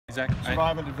Zach,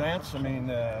 survive and advance. I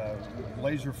mean,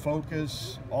 laser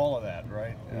focus, all of that,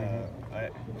 right?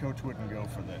 Coach wouldn't go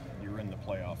for that. You're in the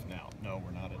playoff now. No,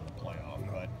 we're not in the playoff.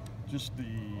 But just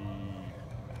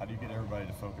how do you get everybody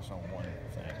to focus on one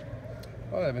thing?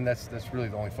 Well, I mean, that's really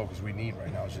the only focus we need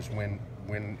right now is just win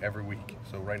every week.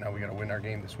 So right now we got to win our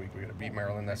game this week. We got to beat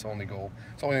Maryland. That's the only goal.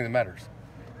 It's the only thing that matters.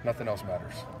 Nothing else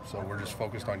matters. So we're just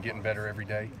focused on getting better every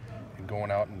day and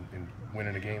going out and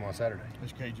winning a game on Saturday.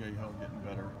 Is KJ Hill getting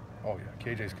better? Oh yeah,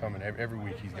 KJ's coming every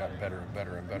week. He's gotten better and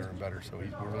better and better and better. So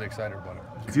we're really excited about him.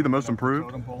 Is he the most improved?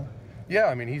 Totem pole? Yeah,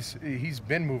 I mean he's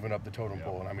been moving up the totem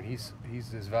pole, and I mean he's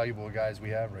as valuable a guy as we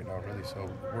have right now, really. So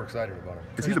we're excited about him.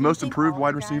 Is he the most improved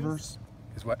wide receivers?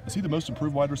 Is what? Is he the most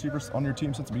improved wide receivers on your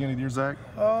team since the beginning of the year, Zach?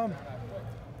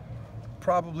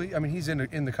 Probably. I mean, he's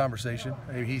in the conversation.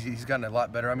 I mean, he's gotten a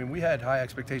lot better. I mean, we had high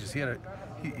expectations.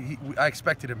 I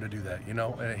expected him to do that, you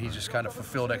know, and he's just kind of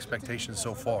fulfilled expectations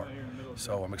so far.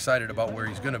 So I'm excited about where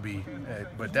he's going to be,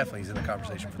 but definitely he's in the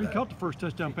conversation for that. He caught the first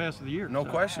touchdown pass of the year. No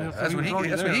question. Yeah, so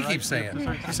That's what he keeps saying.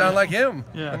 Yeah. You sound like him.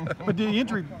 Yeah, but the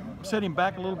injury set him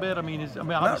back a little bit. I mean,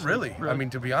 not really. I mean,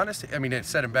 to be honest, I mean, it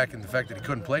set him back in the fact that he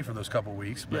couldn't play for those couple of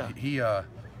weeks. But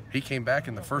he came back,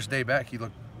 and the first day back, he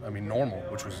looked, I mean, normal,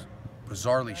 which was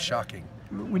bizarrely shocking.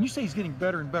 When you say he's getting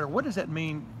better and better, what does that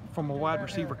mean from a wide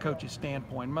receiver coach's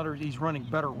standpoint? Whether he's running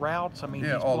better routes, I mean,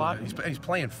 yeah, all of it. He's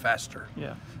playing faster.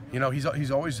 Yeah. You know,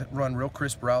 he's always run real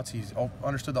crisp routes. He's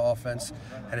understood the offense,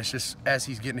 and it's just as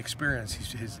he's getting experience,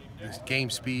 his game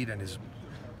speed and his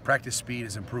practice speed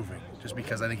is improving. Just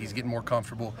because I think he's getting more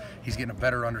comfortable, he's getting a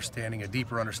better understanding, a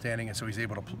deeper understanding, and so he's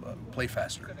able to play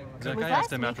faster. Zach, I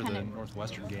asked him after the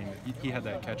Northwestern game. He had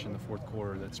that catch in the fourth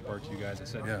quarter that sparked you guys. I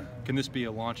said, can this be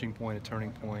a launching point, a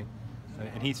turning point?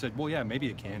 And he said, well, yeah, maybe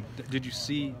it can. Did you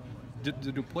see,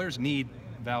 do players need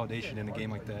validation in a game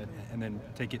like that and then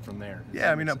take it from there?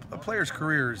 Yeah, I mean, a player's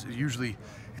career is usually,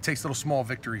 it takes little small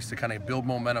victories to kind of build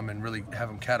momentum and really have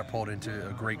them catapult into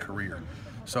a great career.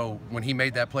 So when he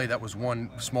made that play, that was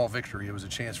one small victory. It was a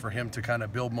chance for him to kind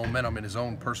of build momentum in his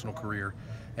own personal career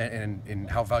and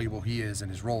how valuable he is and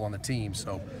his role on the team.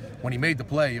 So when he made the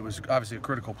play, it was obviously a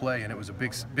critical play, and it was a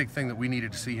big thing that we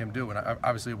needed to see him do. And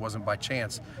obviously it wasn't by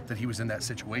chance that he was in that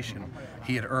situation.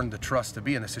 He had earned the trust to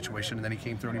be in the situation, and then he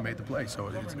came through and he made the play. So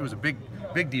it was a big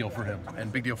deal for him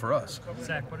and big deal for us.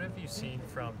 Zach, what have you seen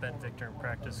from Ben Victor in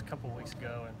practice a couple of weeks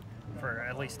ago? And for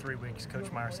at least 3 weeks, Coach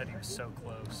Meyer said he was so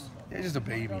close. Yeah, he's just a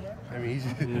baby. I mean,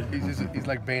 he's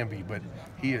like Bambi, but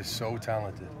he is so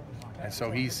talented, and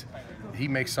so he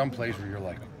makes some plays where you're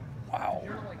like, wow.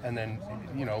 And then,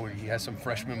 you know, he has some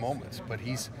freshman moments, but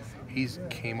he's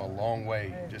came a long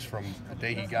way just from the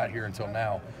day he got here until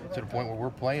now to the point where we're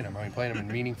playing him. I mean, playing him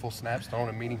in meaningful snaps, throwing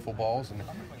him meaningful balls, and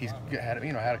he's had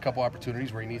a couple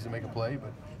opportunities where he needs to make a play,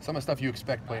 but some of the stuff you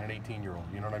expect playing an 18-year-old.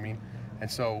 You know what I mean? And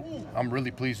so I'm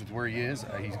really pleased with where he is.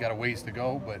 He's got a ways to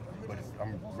go, but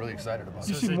I'm really excited about it.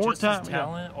 So is it just his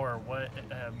talent, or what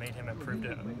made him improve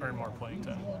to earn more playing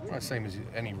time? Well, the same as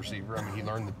any receiver. I mean, he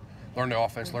learned the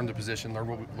offense, learned the position,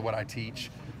 learned what I teach,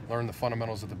 learned the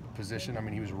fundamentals of the position. I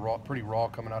mean, he was pretty raw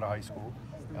coming out of high school.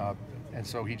 And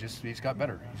so he's got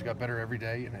better. He's got better every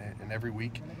day and every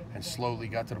week, and slowly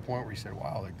got to the point where he said,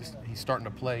 wow, like this, he's starting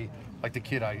to play like the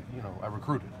kid I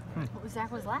recruited.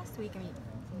 Zach, was last week, I mean,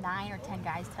 9 or 10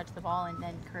 guys touched the ball, and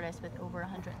then Curtis with over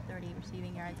 130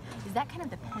 receiving yards. Is that kind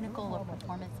of the pinnacle of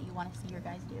performance that you want to see your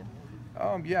guys do?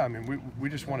 Yeah, I mean, we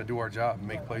just want to do our job and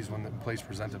make plays when the plays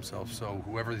present themselves. So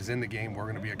whoever is in the game, we're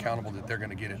going to be accountable that they're going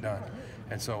to get it done.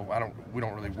 And so we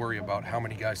don't really worry about how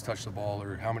many guys touch the ball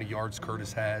or how many yards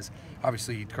Curtis has.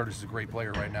 Obviously, Curtis is a great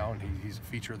player right now, and he's a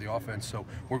feature of the offense. So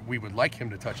we would like him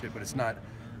to touch it, but it's not.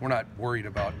 We're not worried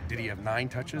about did he have 9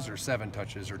 touches or 7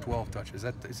 touches or 12 touches.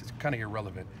 It's kind of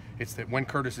irrelevant. It's that when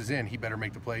Curtis is in, he better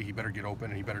make the play, he better get open,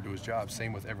 and he better do his job.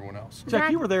 Same with everyone else. Zach,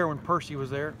 you were there when Percy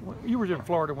was there. You were in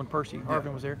Florida when Percy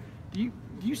Harvin was there. Do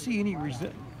you see any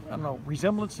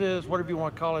resemblances, whatever you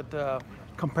want to call it,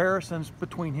 comparisons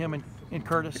between him and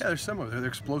Curtis? Yeah, there's similar. They're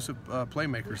explosive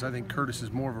playmakers. I think Curtis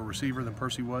is more of a receiver than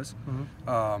Percy was,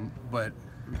 but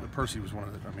Percy was one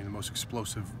of the most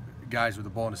explosive guys with the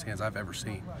ball in his hands I've ever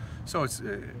seen. So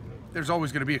there's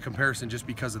always going to be a comparison just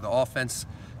because of the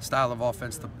style of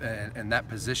offense and that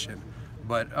position.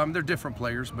 But they're different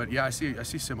players. But yeah, I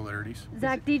see similarities.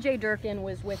 Zach, DJ Durkin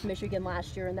was with Michigan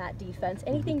last year in that defense.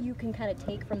 Anything you can kind of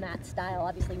take from that style?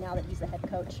 Obviously, now that he's the head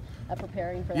coach,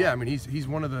 preparing for that. Yeah, I mean he's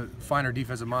one of the finer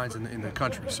defensive minds in the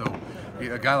country. So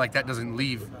a guy like that doesn't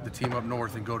leave the team up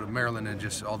north and go to Maryland and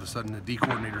just all of a sudden the D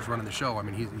coordinator's running the show. I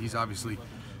mean he's obviously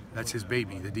that's his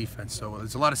baby, the defense. So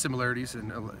there's a lot of similarities, and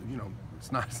you know,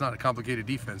 it's not a complicated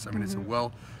defense. I mean, it's a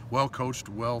well coached,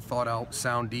 well thought out,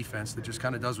 sound defense that just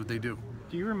kind of does what they do.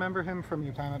 Do you remember him from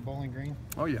your time at Bowling Green?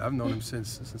 Oh yeah, I've known him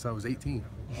since I was 18.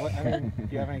 What, I mean, do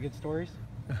you have any good stories?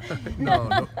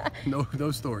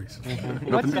 no stories.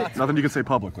 Nothing you can say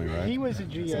publicly, right? He was a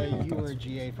GA, you were a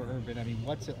GA for Urban. I mean,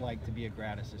 what's it like to be a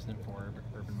grad assistant for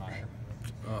Urban Meyer?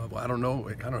 Well, I don't know.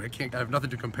 I have nothing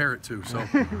to compare it to. So,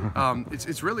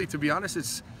 it's really, to be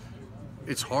honest,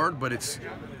 it's hard, but it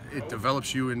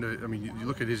develops you into. I mean, you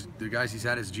look at the guys he's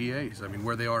had as GAs. I mean,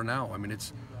 where they are now. I mean,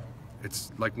 it's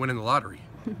like winning the lottery,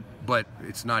 but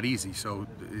it's not easy. So,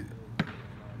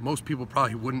 most people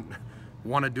probably wouldn't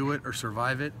want to do it or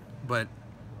survive it, but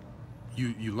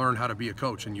you learn how to be a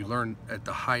coach, and you learn at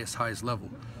the highest level.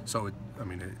 So,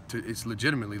 it's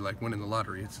legitimately like winning the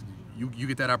lottery. You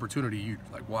get that opportunity, you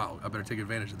like, wow, I better take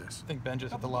advantage of this. I think Ben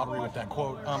just hit the lottery with that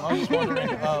quote. I was just wondering,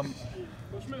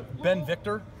 Ben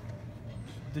Victor,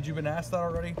 did you been asked that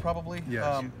already? Probably.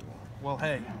 Yes. Well,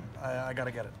 hey, I got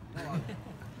to get it.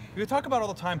 You talk about all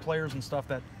the time players and stuff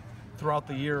that throughout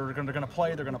the year they're going to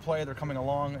play, they're coming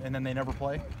along, and then they never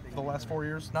play for the last 4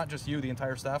 years. Not just you, the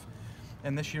entire staff.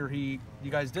 And this year you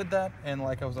guys did that, and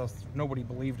like nobody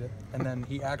believed it. And then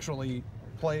he actually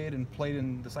played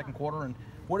in the second quarter. And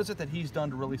what is it that he's done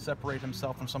to really separate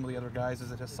himself from some of the other guys?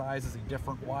 Is it his size? Is he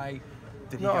different? Why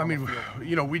did he? No, I mean,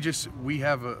 you know, we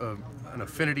have an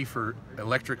affinity for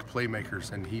electric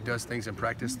playmakers, and he does things in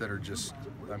practice that are just,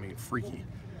 I mean, freaky.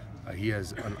 He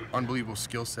has an unbelievable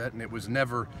skill set, and it was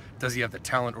never, does he have the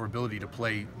talent or ability to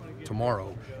play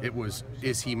tomorrow? It was,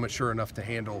 is he mature enough to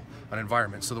handle an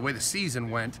environment? So the way the season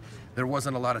went, there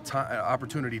wasn't a lot of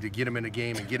opportunity to get him in a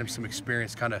game and get him some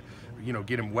experience, kind of, you know,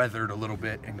 get him weathered a little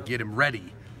bit and get him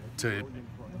ready to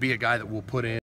be a guy that will put in